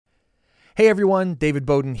Hey everyone, David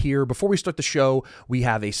Bowden here. Before we start the show, we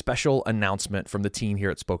have a special announcement from the team here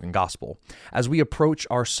at Spoken Gospel. As we approach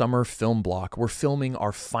our summer film block, we're filming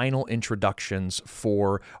our final introductions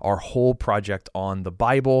for our whole project on the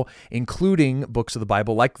Bible, including books of the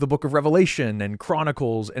Bible like the book of Revelation and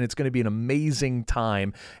Chronicles, and it's going to be an amazing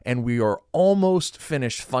time. And we are almost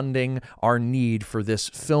finished funding our need for this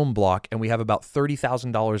film block, and we have about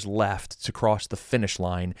 $30,000 left to cross the finish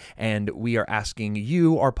line, and we are asking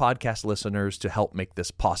you, our podcast listeners, to help make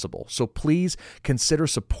this possible. So please consider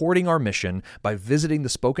supporting our mission by visiting the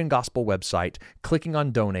Spoken Gospel website, clicking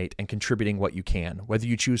on donate, and contributing what you can. Whether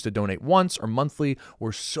you choose to donate once or monthly,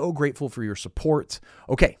 we're so grateful for your support.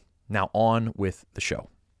 Okay, now on with the show.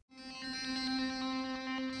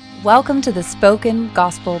 Welcome to the Spoken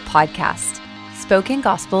Gospel Podcast. Spoken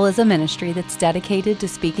Gospel is a ministry that's dedicated to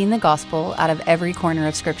speaking the gospel out of every corner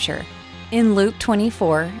of Scripture. In Luke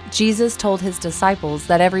 24, Jesus told his disciples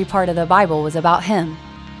that every part of the Bible was about him.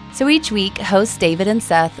 So each week, hosts David and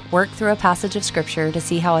Seth work through a passage of Scripture to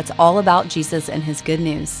see how it's all about Jesus and his good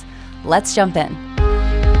news. Let's jump in.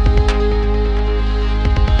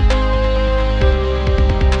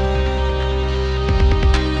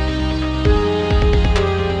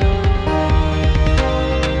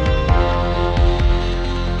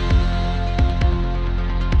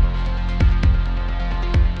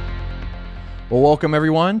 Well, welcome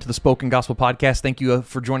everyone to the Spoken Gospel Podcast. Thank you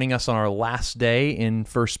for joining us on our last day in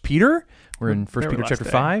 1 Peter. We're in 1 Peter chapter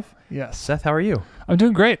 5. Yes. Seth, how are you? I'm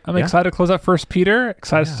doing great. I'm excited to close out 1 Peter.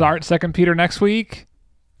 Excited to start 2 Peter next week.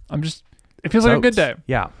 It feels like a good day.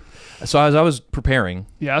 Yeah. So as I was preparing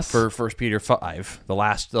for 1 Peter 5, the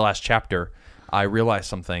last chapter, I realized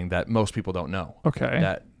something that most people don't know.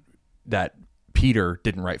 Okay. That Peter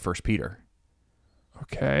didn't write 1 Peter.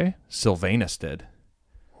 Okay. Silvanus did.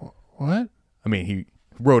 What? I mean, he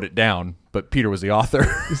wrote it down, but Peter was the author.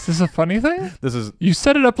 Is this a funny thing? You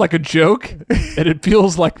set it up like a joke, and it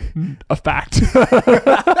feels like a fact.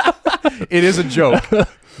 It is a joke,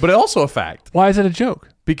 but also a fact. Why is it a joke?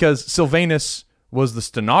 Because Silvanus was the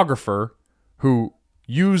stenographer who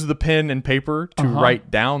used the pen and paper to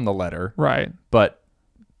write down the letter. Right. But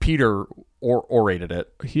Peter orated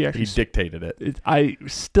it. He dictated it. I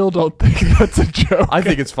still don't think that's a joke. I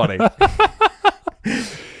think it's funny.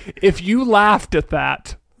 If you laughed at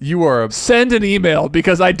that, you are send an email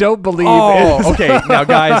because I don't believe it. Oh, okay. Now,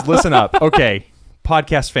 guys, listen up. Okay,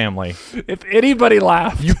 podcast family. If anybody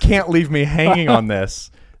laughed, you can't leave me hanging on this.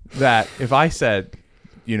 That if I said,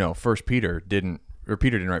 Peter didn't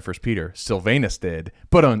write 1 Peter, Silvanus did,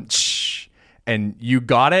 but and you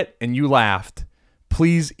got it and you laughed,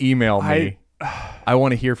 please email me. I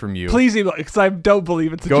want to hear from you. Please email because I don't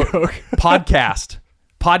believe it's a joke. Podcast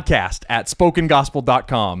at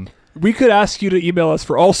spokengospel.com. We could ask you to email us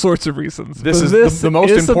for all sorts of reasons. This is the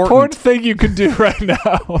most important thing you can do right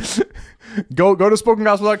now. Go to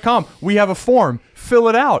spokengospel.com. We have a form. Fill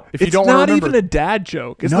it out. If you don't want to remember. It's not even a dad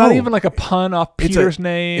joke. It's not even like a pun off Peter's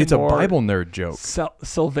name. It's a Bible nerd joke.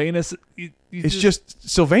 Silvanus. It's just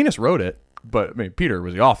Silvanus wrote it, but I mean Peter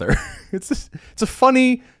was the author. It's a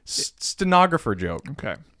funny stenographer joke.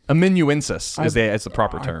 Okay. Amanuensis is the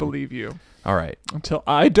proper term. I believe you. All right. Until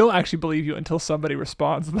I don't actually believe you until somebody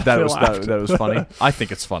responds. That was funny. I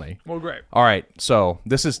think it's funny. Well, great. All right. So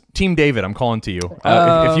this is Team David. I'm calling to you.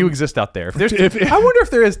 If you exist out there, I wonder if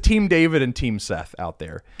there is Team David and Team Seth out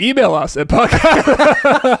there. Email us at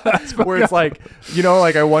podcast. Where it's like,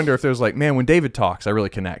 I wonder if there's man, when David talks, I really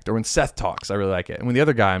connect, or when Seth talks, I really like it, and when the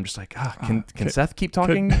other guy, I'm just like, can Seth keep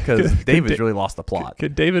talking because David's really lost the plot.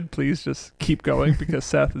 Could David please just keep going because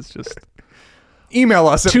Seth is just. Email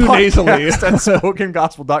us at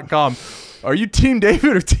podcast@spokengospel.com. Are you Team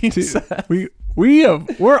David or Team Seth?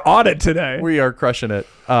 We're on it today. We are crushing it.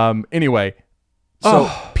 Anyway,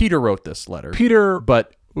 so Peter wrote this letter.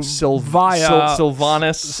 But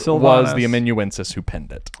Silvanus was the amanuensis who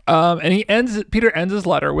penned it. And Peter ends his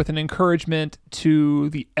letter with an encouragement to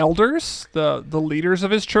the elders, the leaders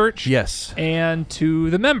of his church. Yes. And to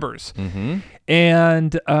the members. Mm-hmm.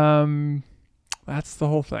 And that's the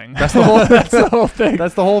whole thing. That's the whole thing.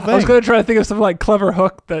 That's the whole thing. I was going to try to think of some clever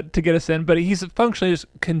hook to get us in, but he's functionally just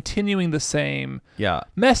continuing the same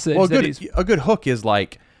message. Well, a good hook is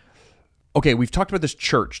okay, we've talked about this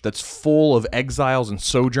church that's full of exiles and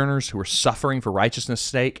sojourners who are suffering for righteousness'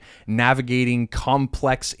 sake, navigating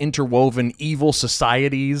complex, interwoven, evil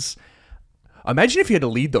societies. Imagine if you had to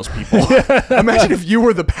lead those people. Imagine if you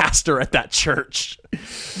were the pastor at that church.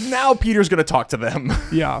 Now Peter's going to talk to them.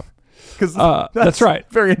 Yeah. That's right.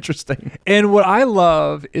 Very interesting. And what I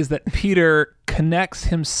love is that Peter connects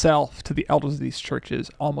himself to the elders of these churches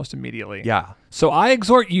almost immediately. Yeah. So I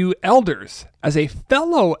exhort you, elders, as a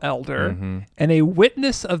fellow elder and a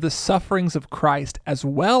witness of the sufferings of Christ, as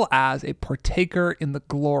well as a partaker in the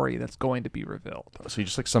glory that's going to be revealed. So he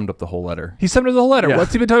just like summed up the whole letter. He summed up the whole letter. Yeah.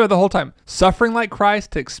 What's he been talking about the whole time? Suffering like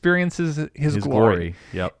Christ to experience his glory.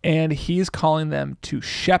 Yep. And he's calling them to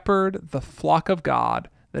shepherd the flock of God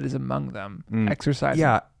that is among them, exercising.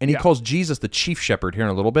 Yeah, and he calls Jesus the chief shepherd here in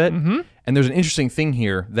a little bit. And there's an interesting thing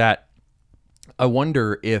here that I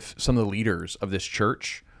wonder if some of the leaders of this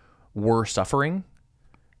church were suffering,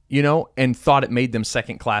 and thought it made them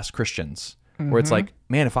second-class Christians, where it's like,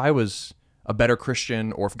 man, if I was a better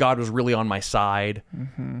Christian or if God was really on my side,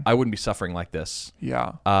 I wouldn't be suffering like this.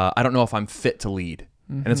 Yeah. I don't know if I'm fit to lead.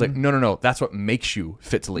 And it's like, no, that's what makes you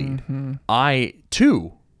fit to lead. I,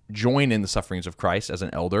 too, join in the sufferings of Christ as an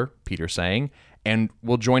elder, Peter's saying, and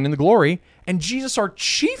will join in the glory. And Jesus, our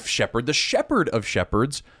chief shepherd, the shepherd of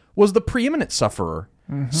shepherds, was the preeminent sufferer.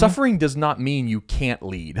 Suffering does not mean you can't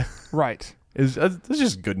lead. Right. It's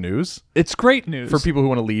just good news. It's great news. For people who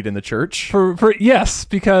want to lead in the church. Yes,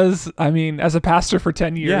 because, as a pastor for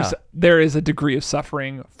 10 years, there is a degree of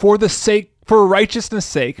suffering for righteousness'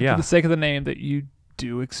 sake, for the sake of the name that you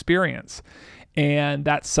do experience. And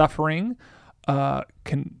that suffering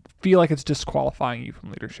can feel like it's disqualifying you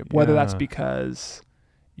from leadership, whether that's because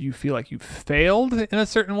you feel like you failed in a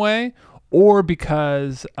certain way or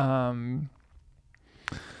because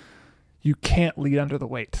you can't lead under the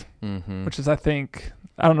weight, which is, I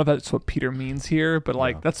don't know if that's what Peter means here,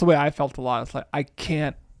 but that's the way I felt a lot. It's like, I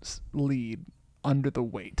can't lead under the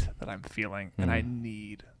weight that I'm feeling, and I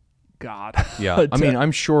need God. Yeah.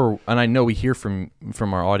 I'm sure, and I know we hear from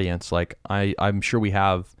our audience, like I'm sure we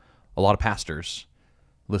have a lot of pastors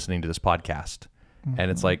listening to this podcast, and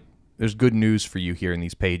it's like, there's good news for you here in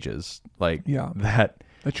these pages, that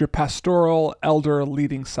your pastoral elder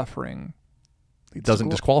leading suffering doesn't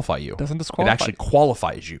disqualify you. It actually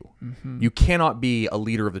qualifies you. You cannot be a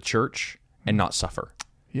leader of the church and not suffer.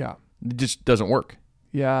 Yeah. It just doesn't work.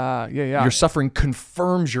 Yeah. Your suffering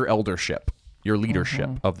confirms your eldership, your leadership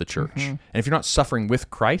of the church. And if you're not suffering with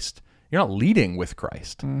Christ, you're not leading with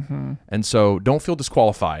Christ. And so don't feel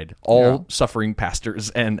disqualified. All suffering pastors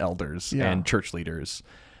and elders and church leaders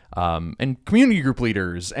and community group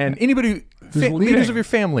leaders and anybody, leaders of your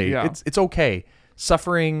family. It's okay.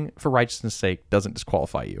 Suffering for righteousness' sake doesn't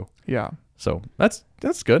disqualify you. Yeah. So that's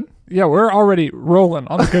good. Yeah, we're already rolling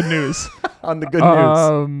on the good news. On the good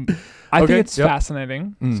news. I think it's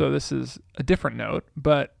fascinating. So this is a different note,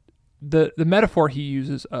 but the metaphor he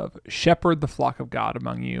uses of shepherd the flock of God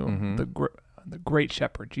among you, the great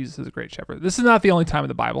shepherd. Jesus is a great shepherd. This is not the only time in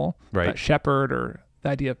the Bible that shepherd or the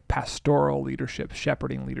idea of pastoral leadership,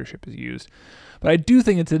 shepherding leadership is used. But I do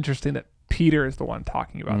think it's interesting that Peter is the one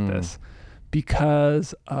talking about this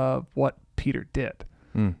because of what Peter did.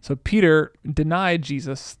 So Peter denied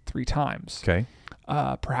Jesus 3 times. Okay.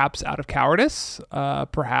 Perhaps out of cowardice,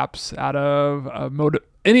 perhaps out of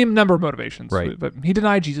any number of motivations. Right. But he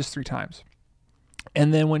denied Jesus 3 times.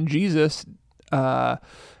 And then when Jesus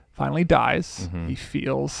finally dies, he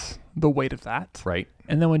feels the weight of that. Right.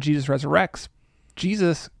 And then when Jesus resurrects,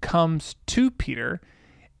 Jesus comes to Peter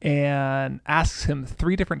and asks him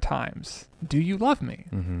 3 different times, "Do you love me?"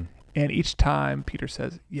 And each time Peter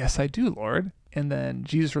says, "Yes, I do, Lord." And then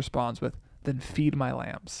Jesus responds with, "Then feed my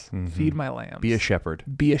lambs. Feed my lambs. Be a shepherd.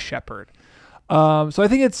 Be a shepherd." So I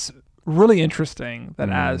think it's really interesting that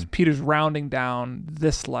as Peter's rounding down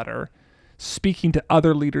this letter, speaking to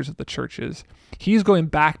other leaders of the churches, he's going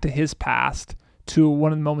back to his past, to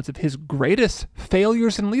one of the moments of his greatest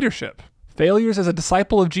failures in leadership, failures as a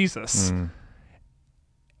disciple of Jesus.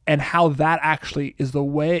 And how that actually is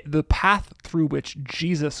the path through which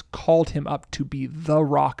Jesus called him up to be the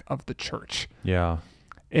rock of the church. Yeah.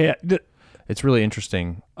 It's really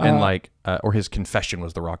interesting. And or his confession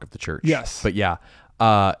was the rock of the church. Yes. But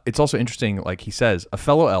it's also interesting, like he says, a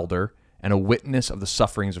fellow elder and a witness of the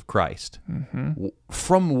sufferings of Christ.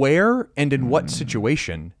 From where and in what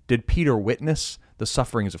situation did Peter witness the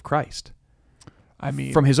sufferings of Christ?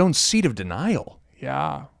 From his own seat of denial.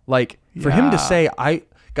 Yeah. For him to say,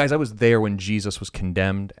 Guys, I was there when Jesus was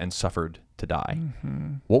condemned and suffered to die.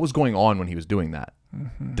 What was going on when he was doing that?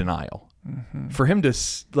 Denial. For him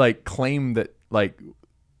to claim that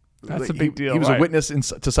that's a big deal. He was a witness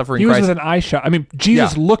to suffering. He Christ. was with an eye shot.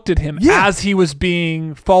 Jesus looked at him as he was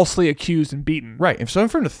being falsely accused and beaten. Right. And so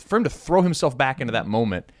for him to throw himself back into that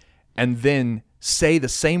moment and then say the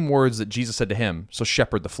same words that Jesus said to him, "So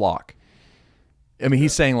shepherd the flock."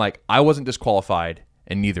 He's saying I wasn't disqualified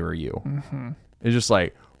and neither are you. It's just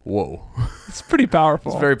Whoa. It's pretty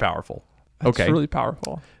powerful. It's very powerful. Okay. It's really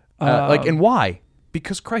powerful. And why?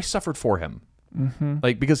 Because Christ suffered for him.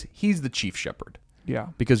 Like, because he's the chief shepherd. Yeah.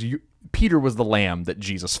 Because Peter was the lamb that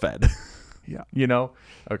Jesus fed. Yeah. You know?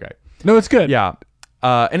 Okay. No, it's good. Yeah.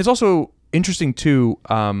 And it's also interesting, too,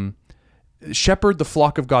 shepherd the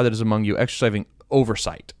flock of God that is among you, exercising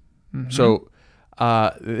oversight. So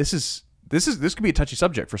this could be a touchy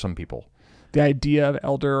subject for some people. The idea of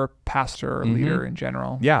elder, or pastor, or leader in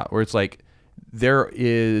general. Yeah, where it's like there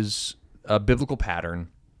is a biblical pattern.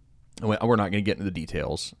 We're not going to get into the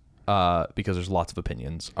details because there's lots of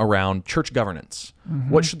opinions around church governance.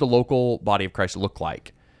 What should the local body of Christ look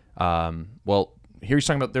like? Well, here he's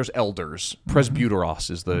talking about there's elders.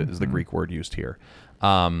 Presbyteros is the Greek word used here,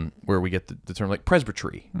 where we get the term like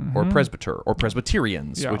presbytery or presbyter or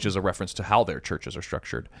Presbyterians, which is a reference to how their churches are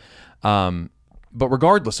structured. But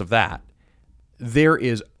regardless of that, there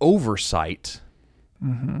is oversight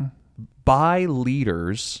by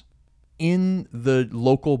leaders in the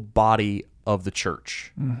local body of the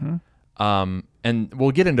church. And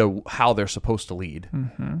we'll get into how they're supposed to lead.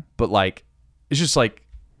 But like, it's just like,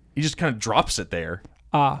 he just kind of drops it there.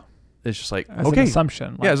 It's just like, as okay. an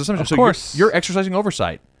assumption. Like, as an assumption. Of course. You're exercising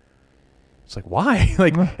oversight. It's like, why?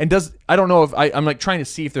 Like, and I don't know if I'm like trying to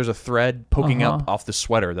see if there's a thread poking up off the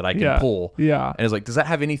sweater that I can pull. Yeah. And it's like, does that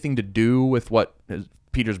have anything to do with what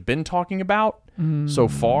Peter's been talking about so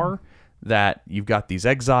far? That you've got these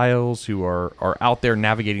exiles who are out there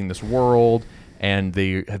navigating this world, and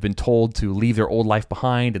they have been told to leave their old life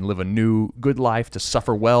behind and live a new good life, to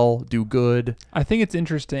suffer well, do good. I think it's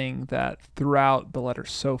interesting that throughout the letter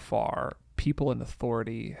so far, people in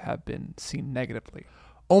authority have been seen negatively.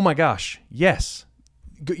 Oh my gosh, yes.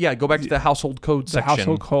 Go back to the household code section. The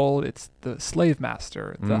household code, it's the slave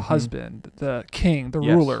master, the husband, the king, the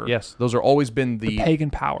ruler. Yes, those are always been the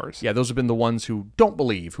pagan powers. Yeah, those have been the ones who don't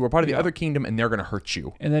believe, who are part of the other kingdom, and they're going to hurt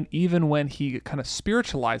you. And then even when he kind of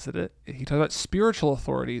spiritualized it, he talked about spiritual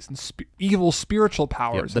authorities and evil spiritual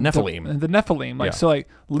powers. The Nephilim. And the Nephilim. So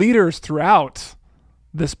leaders throughout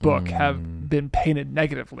this book have been painted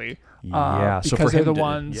negatively. So for because they're him the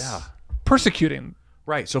ones persecuting.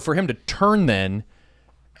 Right. So for him to turn then,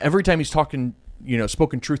 every time he's talking,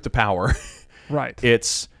 spoken truth to power, right?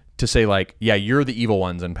 It's to say like, yeah, you're the evil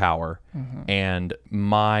ones in power, and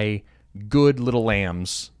my good little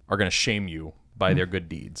lambs are going to shame you by their good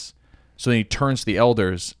deeds. So then he turns to the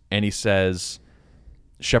elders and he says,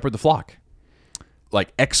 shepherd the flock,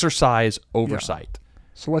 like exercise oversight.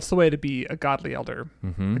 So what's the way to be a godly elder,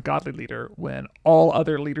 a godly leader, when all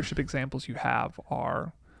other leadership examples you have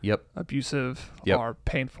are abusive, are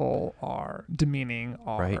painful, are demeaning,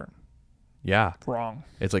 are wrong?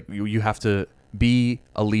 It's like you have to be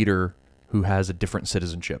a leader who has a different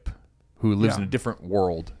citizenship, who lives in a different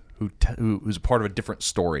world, who's a part of a different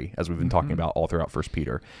story, as we've been talking about all throughout 1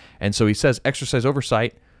 Peter. And so he says, exercise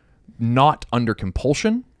oversight, not under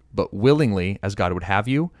compulsion, but willingly, as God would have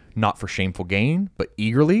you, not for shameful gain, but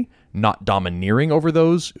eagerly, not domineering over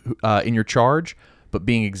those in your charge, but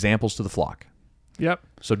being examples to the flock. Yep.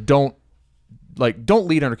 So don't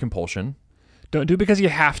lead under compulsion. Don't do it because you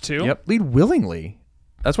have to. Yep. Lead willingly.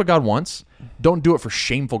 That's what God wants. Don't do it for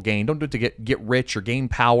shameful gain. Don't do it to get rich or gain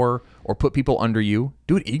power or put people under you.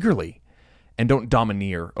 Do it eagerly, and don't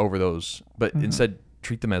domineer over those, but instead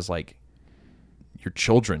treat them as like your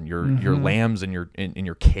children, your lambs in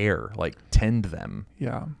your care. Like tend them.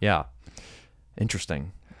 Yeah. Yeah.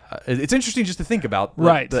 Interesting. It's interesting just to think about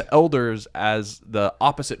the elders as the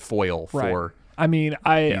opposite foil for. I mean,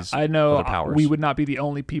 I know we would not be the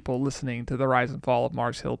only people listening to the Rise and Fall of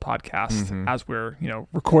Mars Hill podcast as we're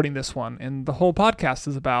recording this one, and the whole podcast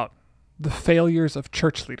is about the failures of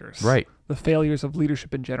church leaders, right? The failures of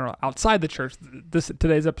leadership in general outside the church.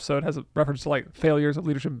 Today's episode has a reference to like failures of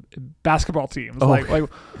leadership in basketball teams,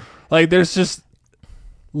 like there's just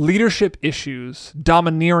leadership issues,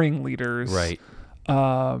 domineering leaders, right?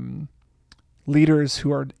 Leaders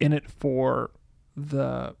who are in it for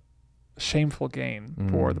the shameful gain,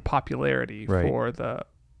 for the popularity, for the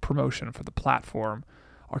promotion, for the platform,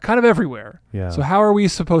 are kind of everywhere. Yeah. So how are we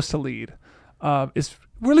supposed to lead? It's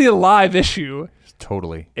really a live issue.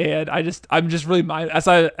 Totally. And I'm just really as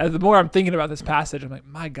the more I'm thinking about this passage, I'm like,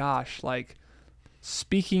 my gosh, like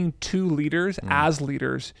speaking to leaders as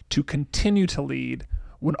leaders to continue to lead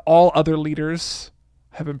when all other leaders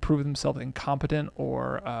have been proven themselves incompetent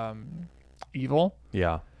or evil.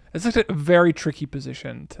 Yeah. It's like a very tricky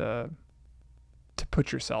position to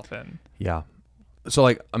put yourself in. Yeah. So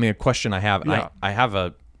like, I mean, a question I have, I have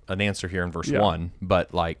an answer here in verse 1,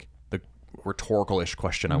 but like the rhetorical-ish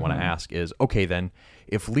question I want to ask is, okay, then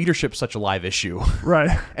if leadership's such a live issue,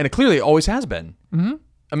 right? And it clearly always has been,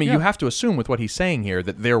 I mean, you have to assume with what he's saying here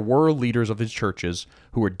that there were leaders of his churches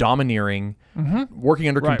who were domineering, working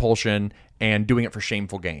under compulsion, and doing it for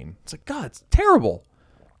shameful gain. It's like, God, it's terrible.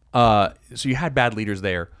 So you had bad leaders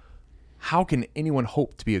there. How can anyone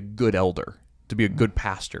hope to be a good elder, to be a good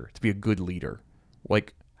pastor, to be a good leader?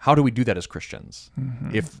 Like, how do we do that as Christians?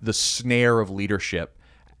 If the snare of leadership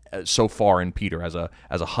so far in Peter, as a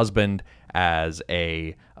husband, as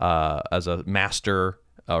a master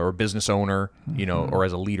or a business owner, or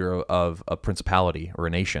as a leader of a principality or a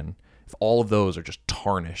nation, if all of those are just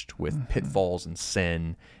tarnished with pitfalls and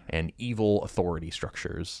sin and evil authority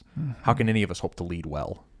structures, how can any of us hope to lead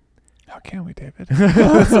well? How can we, David?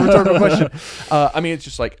 That's a rhetorical question. I mean, it's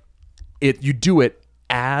just like you do it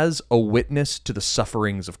as a witness to the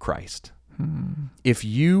sufferings of Christ. If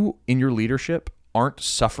you, in your leadership, aren't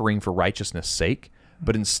suffering for righteousness' sake,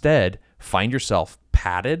 but instead find yourself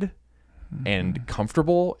padded and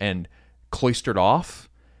comfortable and cloistered off,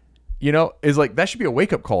 is like, that should be a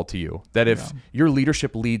wake-up call to you, that if your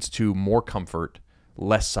leadership leads to more comfort,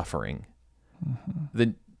 less suffering,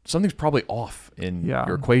 then something's probably off in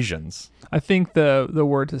your equations. I think the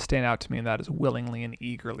word to stand out to me in that is willingly and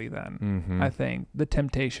eagerly then. I think the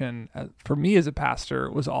temptation for me as a pastor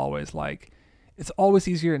was always like, it's always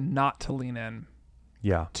easier not to lean in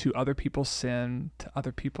to other people's sin, to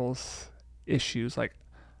other people's issues. Like,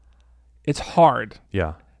 it's hard.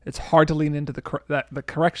 Yeah. It's hard to lean into the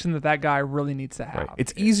correction that guy really needs to have. Right.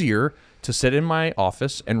 It's easier to sit in my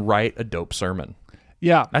office and write a dope sermon.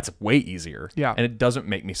 Yeah. That's way easier. Yeah. And it doesn't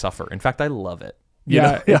make me suffer. In fact, I love it.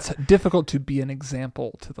 It's difficult to be an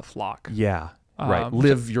example to the flock. Yeah. Right.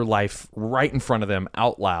 Live your life right in front of them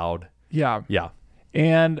out loud. Yeah. Yeah.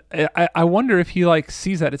 And I wonder if he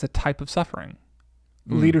sees that as a type of suffering.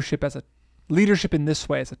 Leadership in this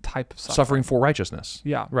way as a type of suffering. Suffering for righteousness.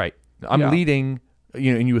 Yeah. Right. I'm leading,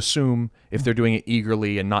 and you assume if they're doing it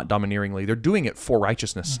eagerly and not domineeringly, they're doing it for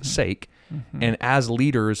righteousness' sake. And as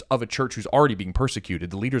leaders of a church who's already being persecuted,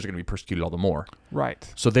 the leaders are going to be persecuted all the more.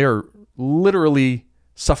 Right. So they're literally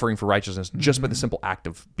suffering for righteousness just by the simple act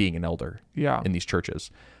of being an elder in these churches.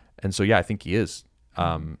 And so, I think he is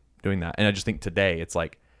doing that. And I just think today it's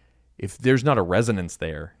like, if there's not a resonance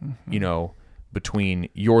there, between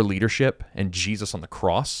your leadership and Jesus on the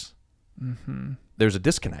cross, there's a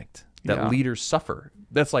disconnect that leaders suffer.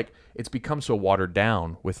 That's like, it's become so watered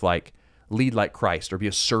down with lead like Christ, or be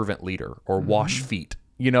a servant leader, or wash feet.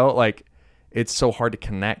 It's so hard to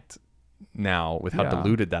connect now with how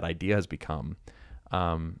diluted that idea has become.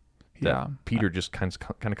 That Peter just kind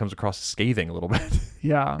of comes across as scathing a little bit.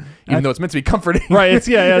 Yeah. Even though it's meant to be comforting. Right. It's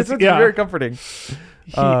meant to be very comforting.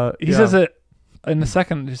 He says it in a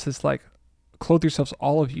second. He says clothe yourselves,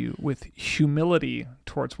 all of you, with humility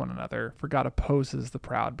towards one another, for God opposes the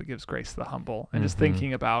proud but gives grace to the humble. And just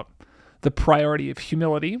thinking about the priority of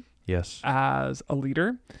humility as a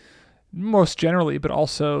leader, most generally, but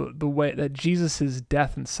also the way that Jesus's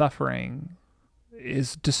death and suffering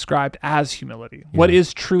is described as humility. What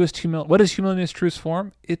is truest humility? What is humility in its truest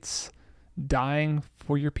form? It's dying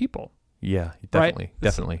for your people. Yeah, definitely. Right?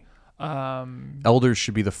 Definitely. Elders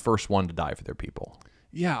should be the first one to die for their people.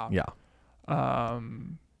 Yeah. Yeah.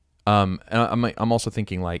 And I'm also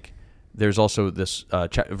thinking there's also this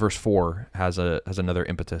verse 4 has another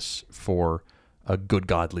impetus for a good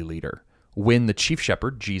godly leader. When the chief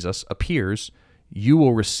shepherd, Jesus, appears, you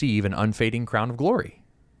will receive an unfading crown of glory.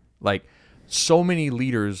 So many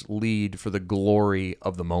leaders lead for the glory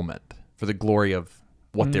of the moment, for the glory of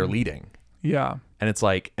what they're leading. Yeah. And it's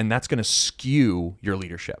and that's going to skew your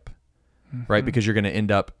leadership. Right? Because you're going to end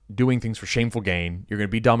up doing things for shameful gain. You're going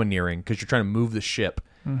to be domineering because you're trying to move the ship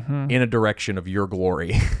in a direction of your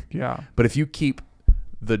glory. Yeah. But if you keep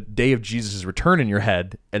the day of Jesus' return in your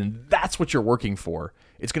head, and that's what you're working for,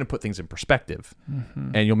 it's going to put things in perspective.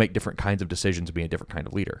 And you'll make different kinds of decisions to be a different kind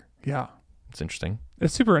of leader. Yeah. It's interesting.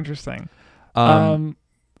 It's super interesting.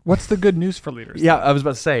 What's the good news for leaders? Yeah, I was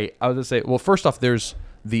about to say, well, first off, there's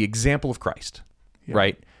the example of Christ,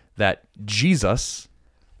 right? That Jesus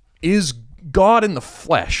is God in the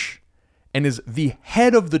flesh and is the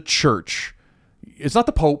head of the church. It's not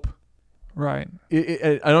the Pope. Right.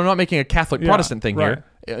 I'm not making a Catholic Protestant thing here.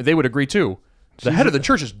 They would agree too. The head of the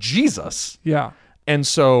church is Jesus. Yeah. And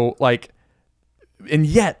so and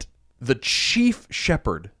yet the chief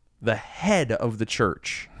shepherd, the head of the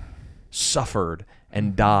church, suffered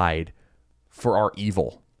and died for our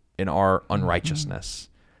evil and our unrighteousness.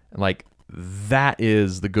 And that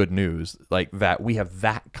is the good news, that we have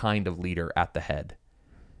that kind of leader at the head,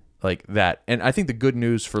 that. And I think the good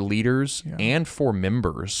news for leaders and for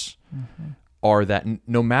members are that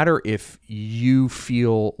no matter if you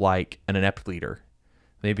feel like an inept leader,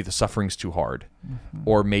 Maybe the suffering's too hard.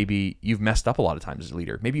 Or maybe you've messed up a lot of times as a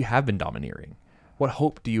leader. Maybe you have been domineering. What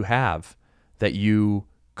hope do you have that you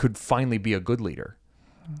could finally be a good leader?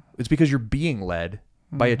 It's because you're being led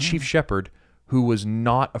by a chief shepherd who was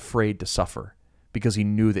not afraid to suffer because he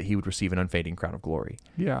knew that he would receive an unfading crown of glory.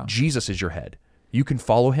 Yeah. Jesus is your head. You can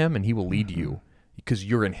follow him and he will lead you because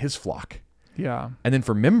you're in his flock. Yeah. And then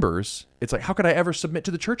for members, it's like, how could I ever submit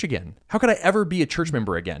to the church again? How could I ever be a church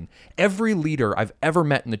member again? Every leader I've ever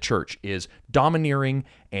met in the church is domineering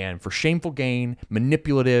and for shameful gain,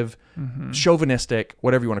 manipulative, chauvinistic,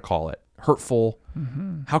 whatever you want to call it, hurtful.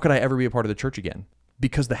 How could I ever be a part of the church again?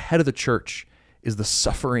 Because the head of the church is the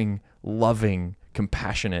suffering, loving,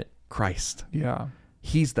 compassionate Christ. Yeah.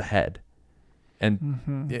 He's the head.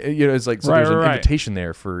 And, it's like, so there's an invitation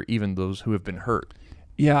there for even those who have been hurt.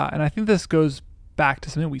 Yeah, and I think this goes back to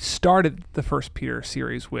something we started the First Peter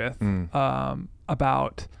series with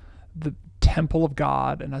about the temple of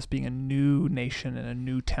God and us being a new nation and a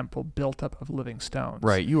new temple built up of living stones.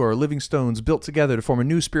 Right. You are living stones built together to form a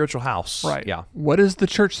new spiritual house. Right. Yeah. What is the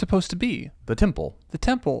church supposed to be? The temple. The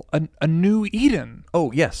temple. A new Eden.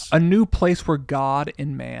 Oh, yes. A new place where God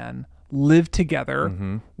and man live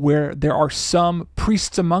together, where there are some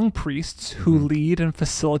priests among priests who lead and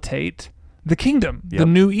facilitate the kingdom, the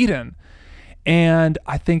new Eden. And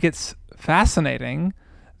I think it's fascinating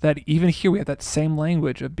that even here we have that same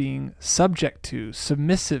language of being subject to,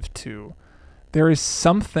 submissive to. There is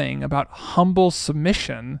something about humble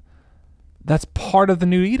submission that's part of the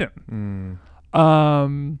new Eden.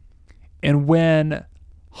 And when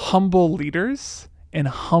humble leaders and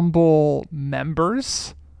humble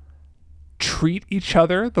members treat each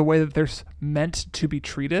other the way that they're meant to be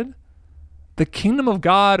treated, the kingdom of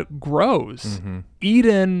God grows.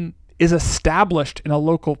 Eden is established in a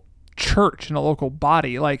local church, in a local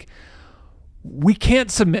body. Like, we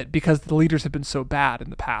can't submit because the leaders have been so bad in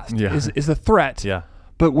the past, is a threat. Yeah.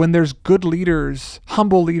 But when there's good leaders,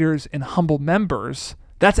 humble leaders, and humble members,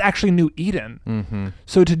 that's actually new Eden.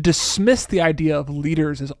 So to dismiss the idea of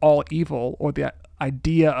leaders as all evil, or the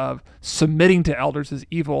idea of submitting to elders as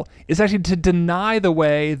evil, is actually to deny the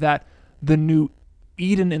way that the new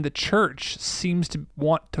Eden in the church seems to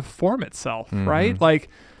want to form itself, right? Like,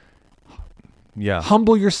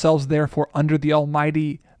 humble yourselves therefore under the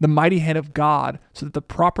mighty hand of God, so that at the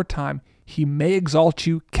proper time he may exalt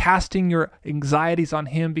you, casting your anxieties on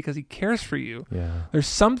him because he cares for you. There's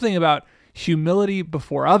something about humility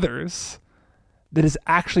before others that is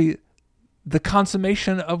actually the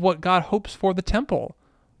consummation of what God hopes for the temple,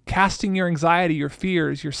 casting your anxiety, your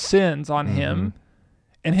fears, your sins on him,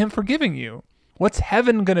 and him forgiving you. What's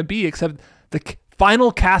heaven going to be except the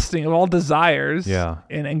final casting of all desires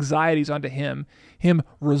and anxieties onto him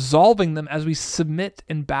resolving them as we submit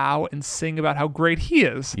and bow and sing about how great he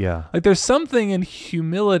is. Like, there's something in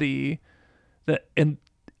humility that,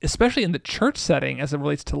 especially in the church setting as it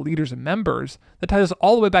relates to leaders and members, that ties us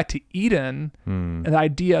all the way back to Eden and the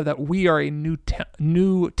idea that we are a new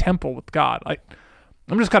temple with God. Like,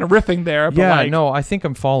 I'm just kind of riffing there. But I think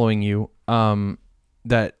I'm following you.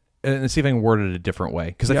 And see if I can word it a different way,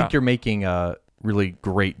 because I think you're making a really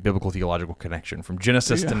great biblical theological connection from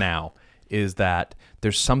Genesis to now, is that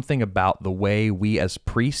there's something about the way we as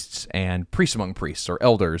priests and priests among priests or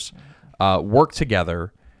elders work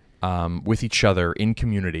together with each other in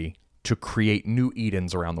community to create new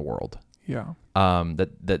Edens around the world.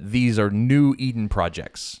 That these are new Eden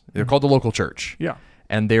projects. They're called the local church.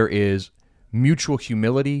 And there is mutual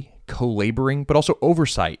humility, co-laboring, but also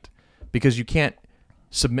oversight, because you can't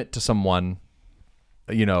submit to someone,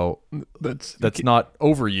 that's not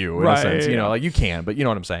over you in a sense. Like, you can, but you know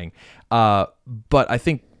what I'm saying. But I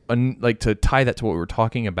think, like, to tie that to what we were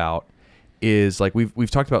talking about is, like,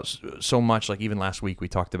 we've talked about so much. Like, even last week we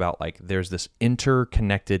talked about, like, there's this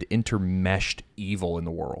interconnected, intermeshed evil in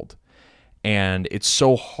the world, and it's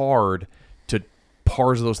so hard to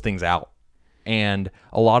parse those things out. And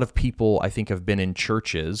a lot of people, I think, have been in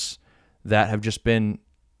churches that have just been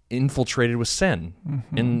infiltrated with sin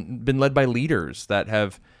and been led by leaders that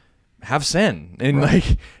have sin, and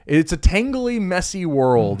like, it's a tangly, messy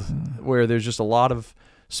world where there's just a lot of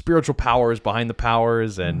spiritual powers behind the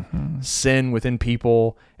powers and sin within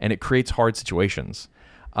people, and it creates hard situations.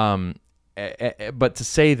 But to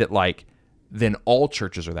say that, like, then all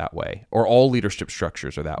churches are that way, or all leadership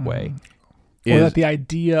structures are that way, or that the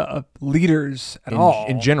idea of leaders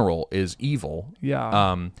in general is evil.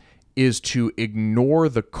 Is to ignore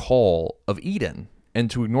the call of Eden, and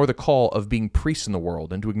to ignore the call of being priests in the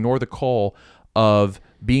world, and to ignore the call of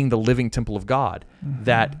being the living temple of God.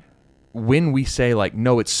 That when we say, like,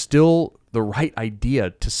 no, it's still the right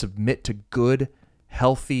idea to submit to good,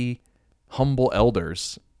 healthy, humble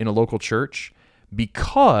elders in a local church,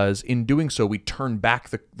 because in doing so, we turn back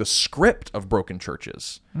the script of broken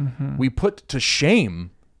churches. We put to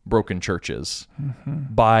shame broken churches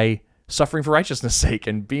by suffering for righteousness' sake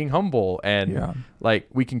and being humble. And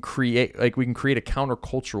we can create a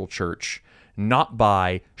countercultural church, not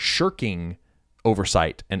by shirking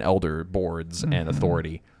oversight and elder boards and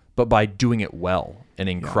authority, but by doing it well and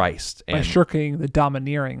in Christ. And by shirking the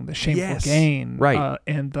domineering, the shameful gain,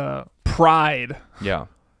 and the pride.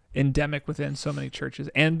 Endemic within so many churches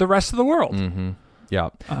and the rest of the world.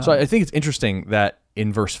 So I think it's interesting that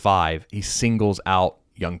in verse 5, he singles out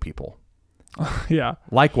young people.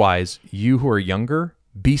 Likewise, you who are younger,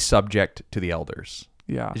 be subject to the elders.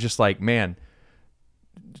 It's just like, man,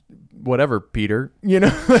 whatever, Peter,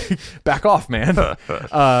 back off, man.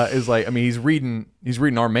 Is like, I mean, he's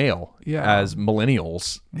reading our mail as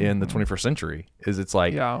millennials in the 21st century. It's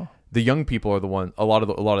like, the young people are the one. A lot of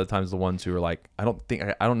the times, the ones who are like, I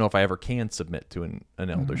don't know if I ever can submit to an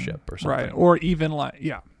eldership or something, right? Or even like,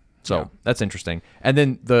 So that's interesting. And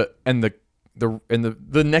then the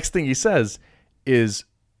next thing he says is,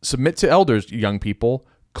 submit to elders, young people.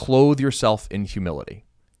 Clothe yourself in humility,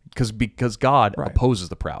 because God opposes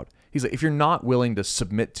the proud. He's like, if you're not willing to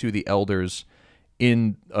submit to the elders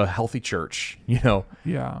in a healthy church,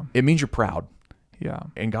 it means you're proud.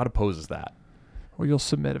 And God opposes that. Well, you'll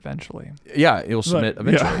submit eventually. You'll submit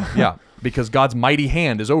eventually. Because God's mighty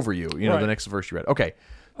hand is over you. The next verse you read. Okay,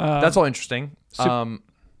 that's all interesting.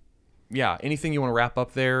 Anything you want to wrap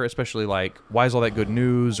up there, especially like, why is all that good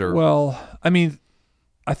news? Or I mean,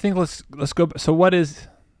 I think let's go. So what is?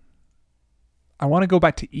 I want to go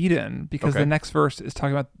back to Eden, because the next verse is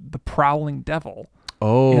talking about the prowling devil.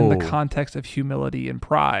 In the context of humility and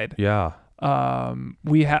pride.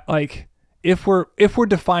 We have if we're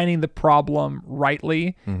defining the problem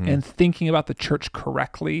rightly and thinking about the church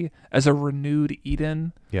correctly as a renewed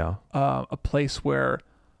Eden, a place where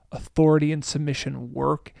authority and submission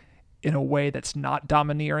work in a way that's not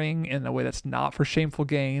domineering, in a way that's not for shameful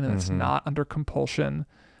gain, and it's not under compulsion,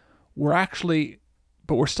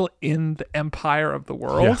 but we're still in the empire of the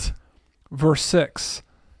world. Verse 6,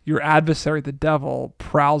 your adversary, the devil,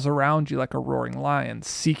 prowls around you like a roaring lion,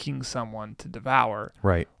 seeking someone to devour.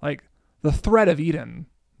 Right. Like, the threat of Eden,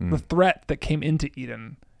 the threat that came into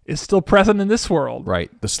Eden, is still present in this world. Right.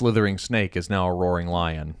 The slithering snake is now a roaring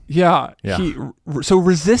lion. So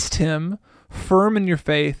resist him, firm in your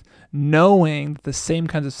faith, knowing that the same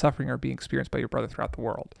kinds of suffering are being experienced by your brother throughout the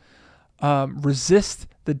world. Resist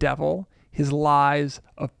the devil, his lies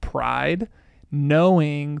of pride,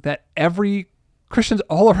 knowing that Christians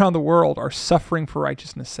all around the world are suffering for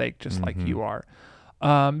righteousness' sake, just like you are.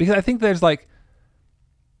 Because I think there's I'm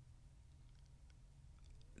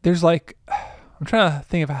trying to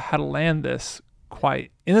think of how to land this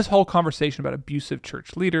in this whole conversation about abusive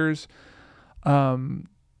church leaders.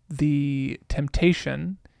 The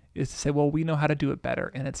temptation is to say, well, we know how to do it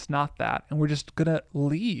better, and it's not that, and we're just gonna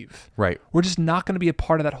leave. Right. We're just not gonna be a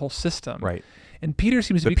part of that whole system. Right. And Peter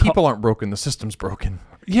seems to be people aren't broken, the system's broken.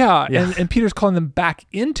 And Peter's calling them back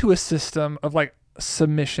into a system of like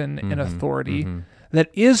submission and authority that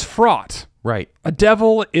is fraught. Right. A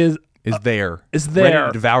devil is there ready to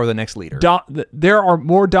devour the next leader. There are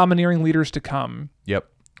more domineering leaders to come. Yep.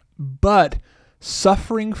 But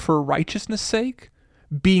suffering for righteousness' sake,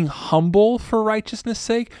 being humble for righteousness'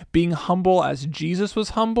 sake, being humble as Jesus was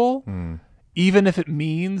humble, even if it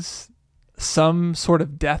means some sort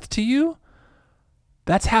of death to you,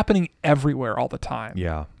 that's happening everywhere all the time.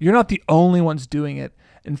 Yeah. You're not the only ones doing it.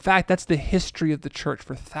 In fact, that's the history of the church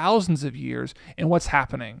for thousands of years. And what's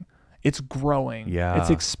happening? It's growing. Yeah. It's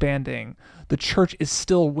expanding. The church is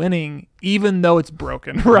still winning, even though it's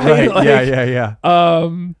broken, right?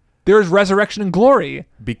 There is resurrection and glory.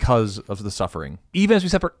 Because of the suffering. Even as we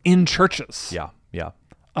suffer in churches. Yeah.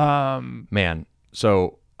 Man,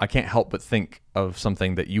 so I can't help but think of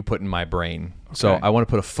something that you put in my brain. Okay. So I want to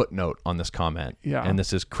put a footnote on this comment. Yeah. And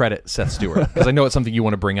this is credit Seth Stewart, because I know it's something you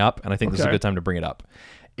want to bring up, and I think this is a good time to bring it up.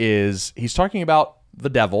 He's talking about the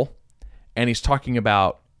devil, and he's talking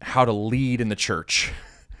about how to lead in the church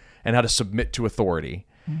and how to submit to authority.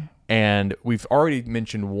 And we've already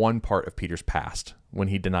mentioned one part of Peter's past when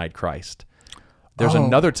he denied Christ. There's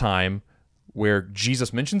another time where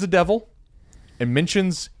Jesus mentions a devil and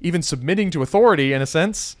mentions even submitting to authority in a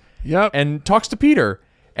sense. Yep. And talks to Peter.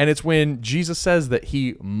 And it's when Jesus says that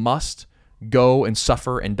he must go and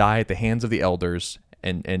suffer and die at the hands of the elders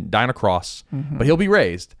and die on a cross, but he'll be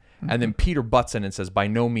raised. And then Peter butts in and says, by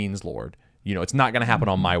no means, Lord. It's not going to happen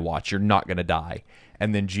on my watch. You're not going to die.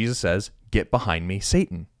 And then Jesus says, get behind me,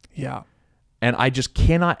 Satan. Yeah. And I just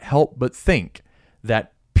cannot help but think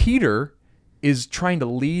that Peter is trying to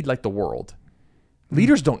lead like the world.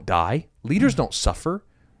 Leaders don't die. Leaders don't suffer.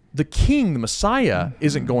 The king, the Messiah,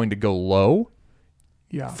 isn't going to go low.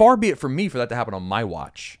 Yeah. Far be it from me for that to happen on my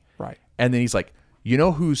watch. Right. And then he's like, you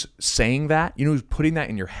know who's saying that? You know who's putting that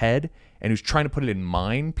in your head and who's trying to put it in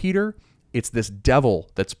mine, Peter? It's this devil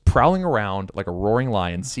that's prowling around like a roaring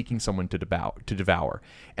lion seeking someone to devour.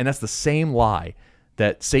 And that's the same lie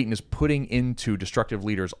that Satan is putting into destructive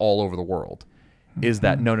leaders all over the world, is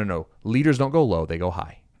that no. Leaders don't go low, they go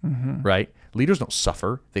high, right? Leaders don't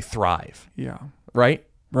suffer, they thrive, Yeah. right?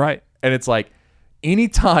 Right. And it's like,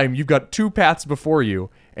 anytime you've got two paths before you,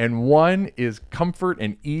 and one is comfort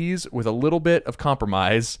and ease with a little bit of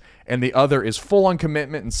compromise, and the other is full on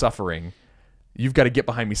commitment and suffering, you've got to get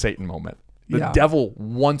behind me, Satan moment. The Yeah. devil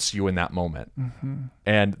wants you in that moment.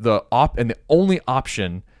 And the only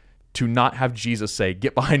option to not have Jesus say,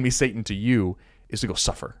 get behind me, Satan, to you, is to go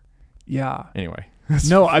suffer. Yeah. Anyway, it's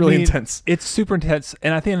No, really I mean, intense. it's super intense.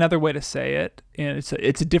 And I think another way to say it, and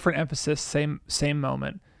it's a different emphasis, same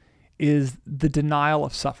moment, is the denial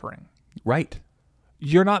of suffering. Right.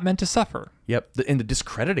 You're not meant to suffer. Yep. And the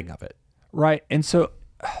discrediting of it. Right. And so,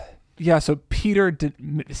 so Peter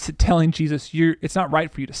telling Jesus, it's not right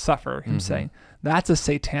for you to suffer, him saying, that's a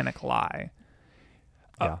satanic lie.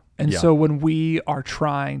 Yeah. And so when we are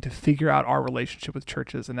trying to figure out our relationship with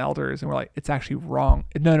churches and elders, and we're like, it's actually wrong.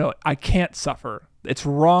 No, I can't suffer. It's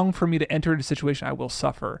wrong for me to enter into a situation I will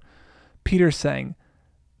suffer. Peter's saying,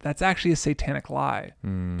 that's actually a satanic lie.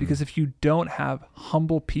 Because if you don't have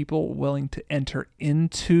humble people willing to enter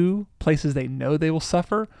into places they know they will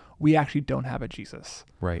suffer, we actually don't have a Jesus.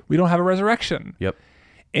 Right. We don't have a resurrection. Yep.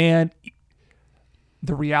 And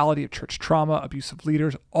the reality of church trauma, abusive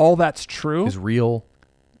leaders, all that's true. Is real.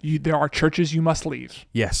 There are churches you must leave.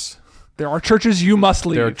 Yes. There are churches you must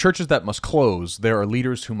leave. There are churches that must close. There are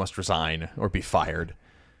leaders who must resign or be fired.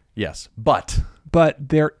 Yes. But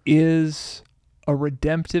there is a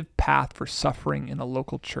redemptive path for suffering in a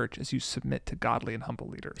local church as you submit to godly and humble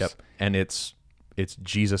leaders. Yep. And it's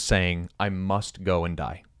Jesus saying, I must go and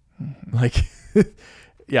die. Like,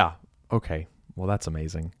 yeah. Okay. Well, that's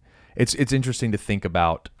amazing. It's interesting to think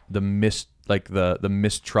about the mistrust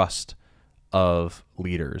of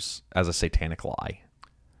leaders as a satanic lie.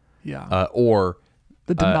 Yeah. Or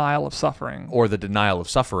the denial of suffering. Or the denial of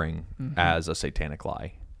suffering as a satanic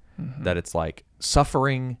lie. That it's like,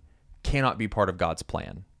 suffering cannot be part of God's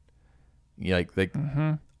plan.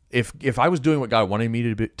 If I was doing what God wanted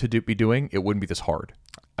me to be doing, it wouldn't be this hard.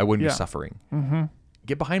 I wouldn't be suffering.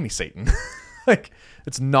 Get behind me, Satan. Like,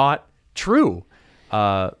 it's not true.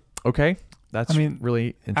 Okay. That's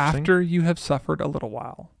really interesting. After you have suffered a little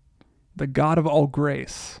while, the God of all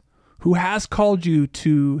grace, who has called you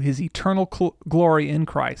to his eternal glory in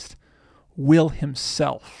Christ, will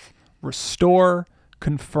himself restore,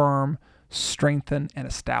 confirm, strengthen, and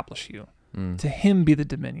establish you. To him be the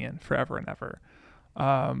dominion forever and ever.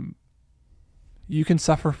 You can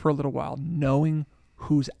suffer for a little while knowing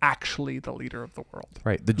who's actually the leader of the world.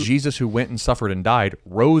 Right. The Jesus who went and suffered and died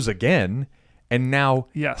rose again, and now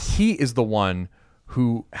he is the one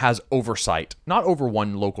who has oversight, not over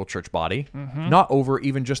one local church body, not over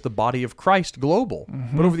even just the body of Christ global,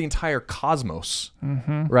 but over the entire cosmos,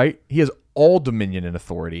 right? He has all dominion and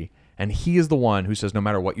authority, and he is the one who says, no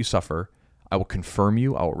matter what you suffer, I will confirm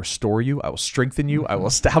you, I will restore you, I will strengthen you, I will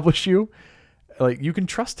establish you. Like, you can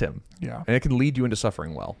trust him. Yeah. And it can lead you into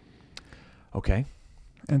suffering well. Okay.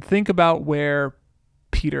 And think about where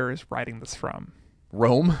Peter is writing this from.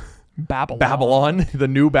 Rome. Babylon, the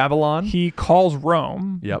new Babylon. He calls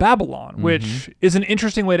Rome Babylon, which is an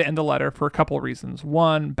interesting way to end the letter for a couple of reasons.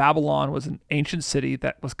 One, Babylon was an ancient city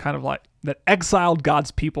that was kind of like that exiled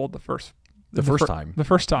God's people the first time.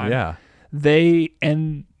 Yeah.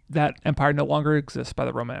 And that empire no longer exists by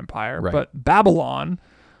the Roman Empire, right. But Babylon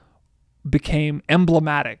became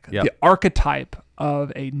emblematic, the archetype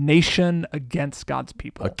of a nation against God's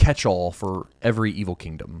people. A catch-all for every evil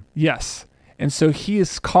kingdom. Yes. And so he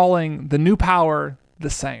is calling the new power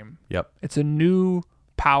the same. Yep. It's a new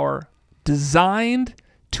power designed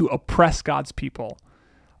to oppress God's people.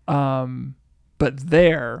 But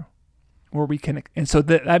there where we can, and so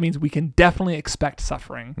that means we can definitely expect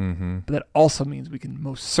suffering, but that also means we can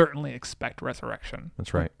most certainly expect resurrection.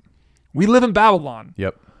 That's right. We live in Babylon.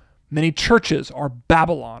 Yep. Many churches are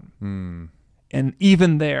Babylon. And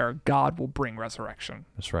even there, God will bring resurrection.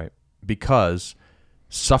 That's right. Because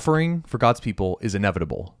suffering for God's people is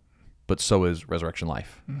inevitable, but so is resurrection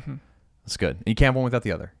life. That's good. And you can't have one without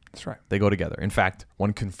the other. That's right. They go together. In fact,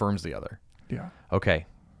 one confirms the other. Yeah. Okay.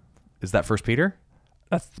 Is that 1 Peter?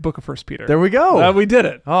 That's the book of 1 Peter. There we go. We did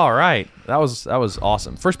it. All right. That was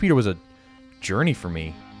awesome. 1 Peter was a journey for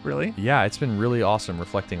me. Really? Yeah, it's been really awesome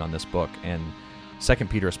reflecting on this book, and 2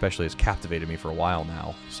 Peter especially has captivated me for a while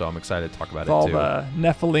now. So I'm excited to talk about all it too. The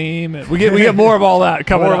Nephilim, and we get more of all that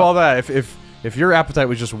coming. More up. of all that. If your appetite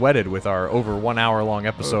was just whetted with our over 1 hour long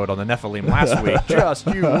episode on the Nephilim last week, just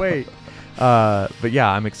you wait. But yeah,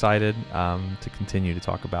 I'm excited to continue to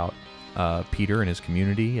talk about Peter and his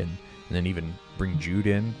community, and then even bring Jude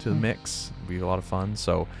into the mix. It'll be a lot of fun.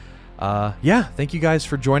 So yeah, thank you guys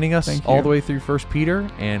for joining us all the way through 1 Peter,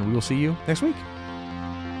 and we will see you next week.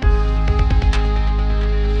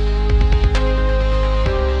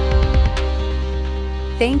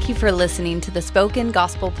 Thank you for listening to the Spoken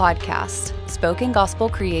Gospel Podcast. Spoken Gospel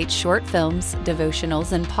creates short films,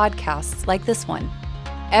 devotionals, and podcasts like this one.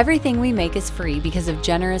 Everything we make is free because of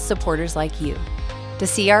generous supporters like you. To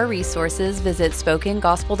see our resources, visit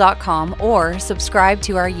spokengospel.com or subscribe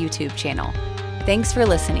to our YouTube channel. Thanks for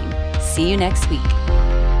listening. See you next week.